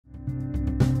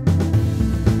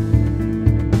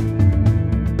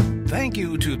Thank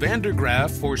you to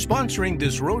Vandergraaf for sponsoring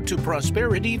this Road to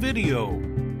Prosperity video.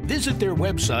 Visit their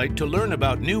website to learn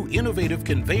about new innovative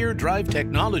conveyor drive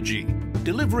technology,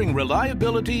 delivering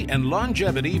reliability and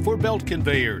longevity for belt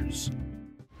conveyors.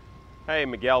 Hey,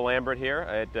 Miguel Lambert here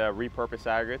at Repurpose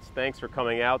Aggregates. Thanks for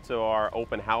coming out to our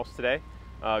open house today.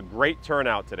 Great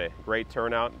turnout today, great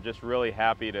turnout. Just really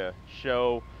happy to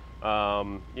show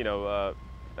a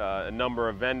number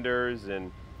of vendors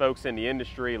and folks in the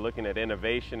industry looking at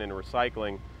innovation and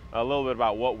recycling, a little bit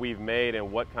about what we've made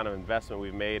and what kind of investment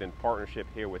we've made in partnership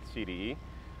here with CDE.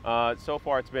 So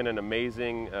far it's been an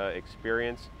amazing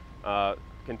experience,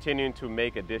 continuing to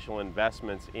make additional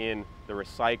investments in the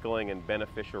recycling and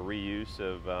beneficial reuse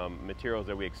of materials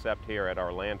that we accept here at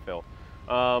our landfill.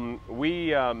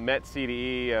 We met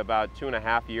CDE about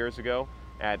 2.5 years ago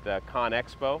at Con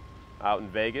Expo out in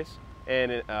Vegas.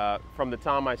 And from the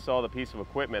time I saw the piece of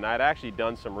equipment, I'd actually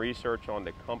done some research on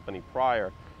the company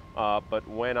prior. But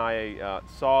when I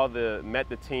met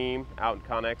the team out in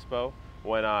Con Expo,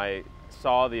 when I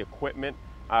saw the equipment,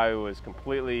 I was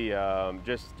completely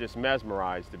just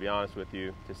mesmerized, to be honest with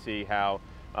you, to see how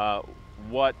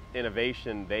what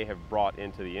innovation they have brought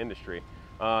into the industry.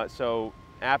 So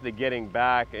after getting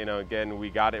back, again,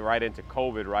 we got it right into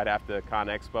COVID right after Con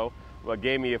Expo. Well, it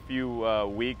gave me a few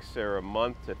weeks or a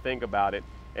month to think about it,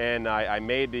 and I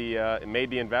made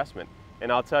the investment.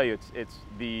 And I'll tell you, it's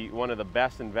one of the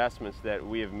best investments that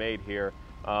we have made here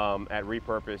at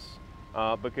Repurpose,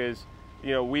 because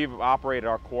we've operated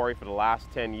our quarry for the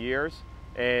last 10 years,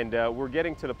 and we're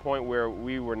getting to the point where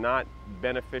we were not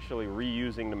beneficially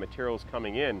reusing the materials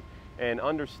coming in, and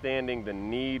understanding the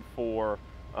need for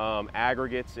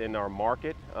aggregates in our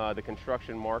market. The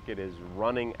construction market is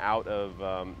running out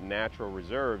of natural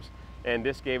reserves, and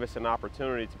this gave us an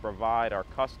opportunity to provide our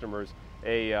customers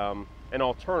an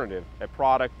alternative, a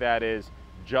product that is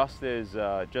just as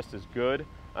good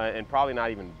and probably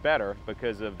not even better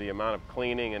because of the amount of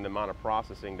cleaning and the amount of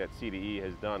processing that CDE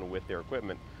has done with their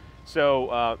equipment.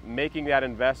 So making that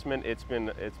investment, it's been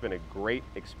a great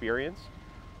experience.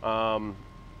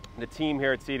 The team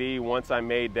here at CDE, once I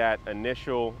made that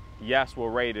initial, yes, we're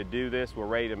ready to do this, we're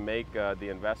ready to make the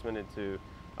investment into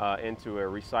a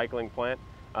recycling plant,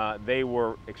 they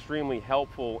were extremely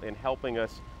helpful in helping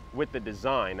us with the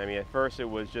design. I mean, at first it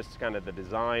was just kind of the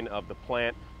design of the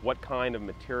plant, what kind of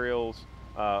materials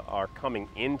are coming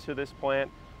into this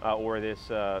plant or this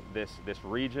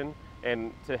region,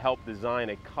 and to help design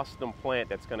a custom plant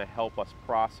that's going to help us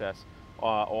process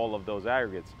all of those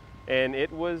aggregates. And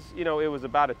it was, it was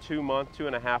about a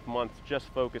 2.5 months just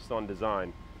focused on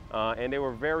design. And they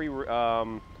were very,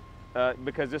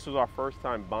 because this was our first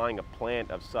time buying a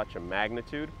plant of such a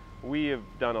magnitude. We have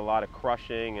done a lot of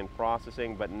crushing and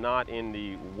processing, but not in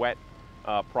the wet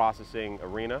processing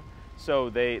arena.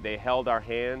 So they held our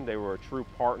hand, they were a true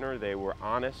partner, they were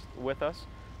honest with us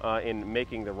in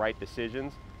making the right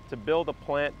decisions to build a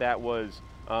plant that was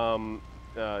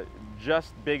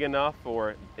just big enough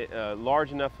or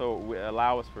large enough to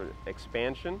allow us for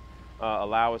expansion,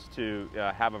 allow us to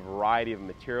have a variety of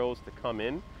materials to come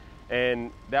in.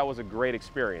 And that was a great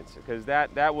experience, because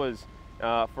that was,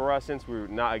 for us, since we were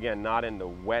not in the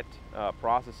wet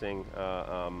processing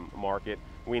market,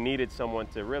 we needed someone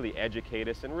to really educate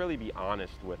us and really be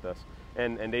honest with us.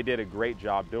 And they did a great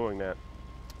job doing that.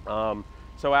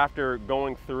 So after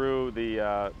going through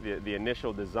the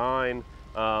initial design,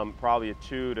 probably a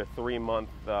 2 to 3 month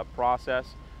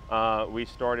process, we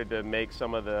started to make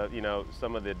some of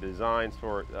the designs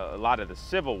for a lot of the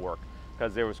civil work,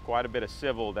 because there was quite a bit of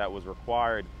civil that was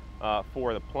required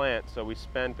for the plant. So we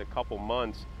spent a couple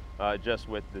months just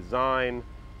with design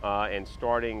and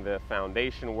starting the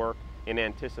foundation work in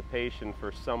anticipation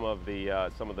for some of the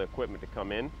equipment to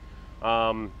come in.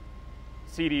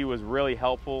 CDE was really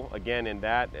helpful again in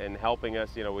that, and helping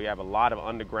us. We have a lot of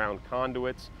underground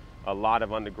conduits, a lot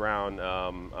of underground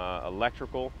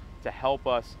electrical to help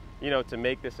us, to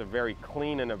make this a very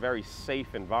clean and a very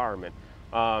safe environment.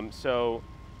 So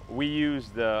we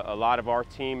used a lot of our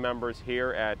team members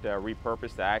here at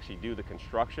Repurpose to actually do the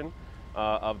construction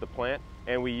of the plant,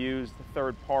 and we used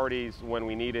third parties when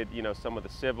we needed, some of the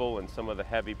civil and some of the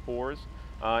heavy pours,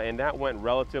 and that went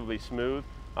relatively smooth.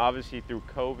 Obviously, through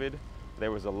COVID, there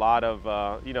was a lot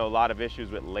of issues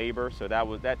with labor, so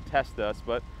that tested us.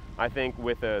 But I think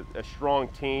with a strong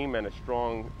team and a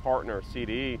strong partner,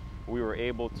 CDE, we were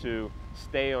able to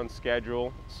stay on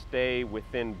schedule, stay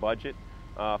within budget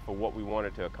for what we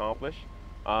wanted to accomplish.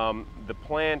 The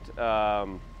plant,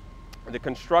 the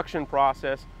construction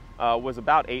process was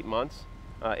about 8 months,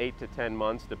 8 to 10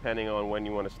 months, depending on when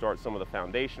you want to start some of the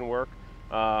foundation work.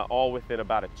 all within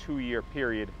about a 2-year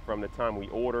period from the time we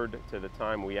ordered to the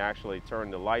time we actually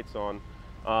turned the lights on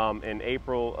in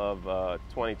April of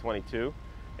 2022.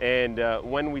 And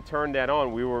when we turned that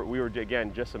on, we were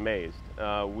again just amazed.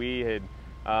 We had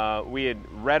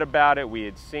read about it, we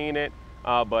had seen it,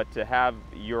 but to have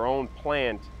your own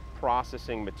plant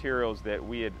processing materials that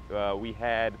we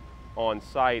had on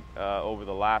site over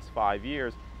the last 5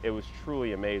 years, it was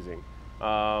truly amazing.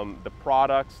 The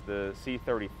products, the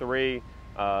C33,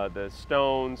 the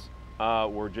stones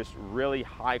were just really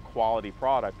high quality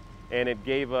product, and it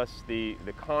gave us the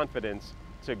confidence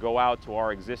to go out to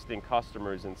our existing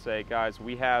customers and say, guys,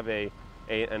 we have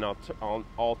an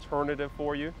alternative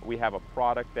for you. We have a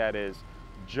product that is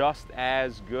just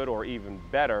as good or even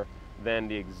better than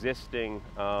the existing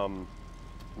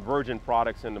virgin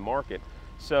products in the market.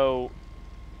 So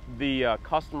the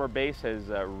customer base has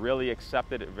really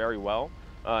accepted it very well.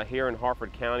 Here in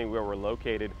Harford County, where we're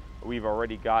located, we've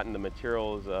already gotten the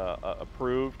materials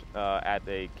approved at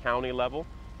the county level.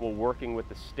 We're working with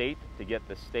the state to get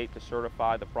the state to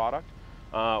certify the product,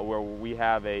 where we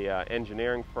have a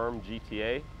engineering firm,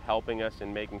 GTA, helping us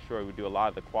in making sure we do a lot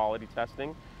of the quality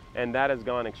testing, and that has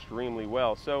gone extremely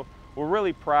well. So we're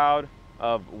really proud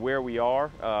of where we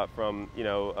are from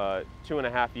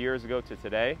 2.5 years ago to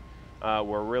today.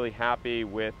 We're really happy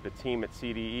with the team at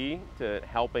CDE to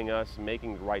helping us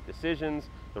making the right decisions,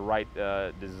 the right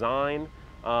design,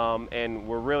 and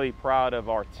we're really proud of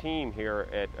our team here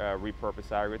at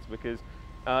Repurpose Aggregates, because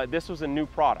this was a new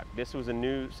product. This was a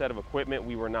new set of equipment.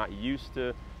 We were not used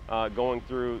to going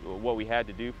through what we had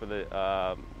to do for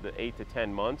the 8 to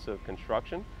 10 months of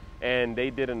construction, and they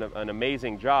did an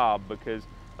amazing job because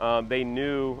they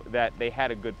knew that they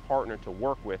had a good partner to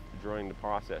work with during the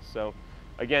process. So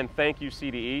again, thank you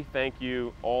CDE, thank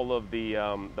you all of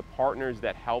the partners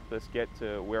that helped us get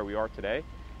to where we are today,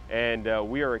 and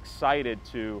we are excited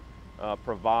to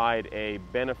provide a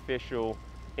beneficial,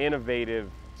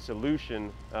 innovative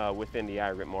solution within the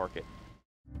aggregate market.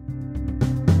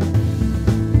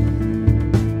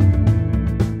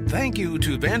 Thank you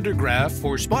to Vandergraaf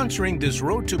for sponsoring this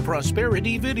Road to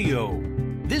Prosperity video.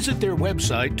 Visit their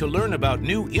website to learn about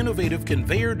new innovative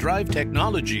conveyor drive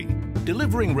technology,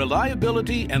 delivering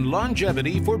reliability and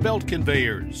longevity for belt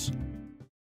conveyors.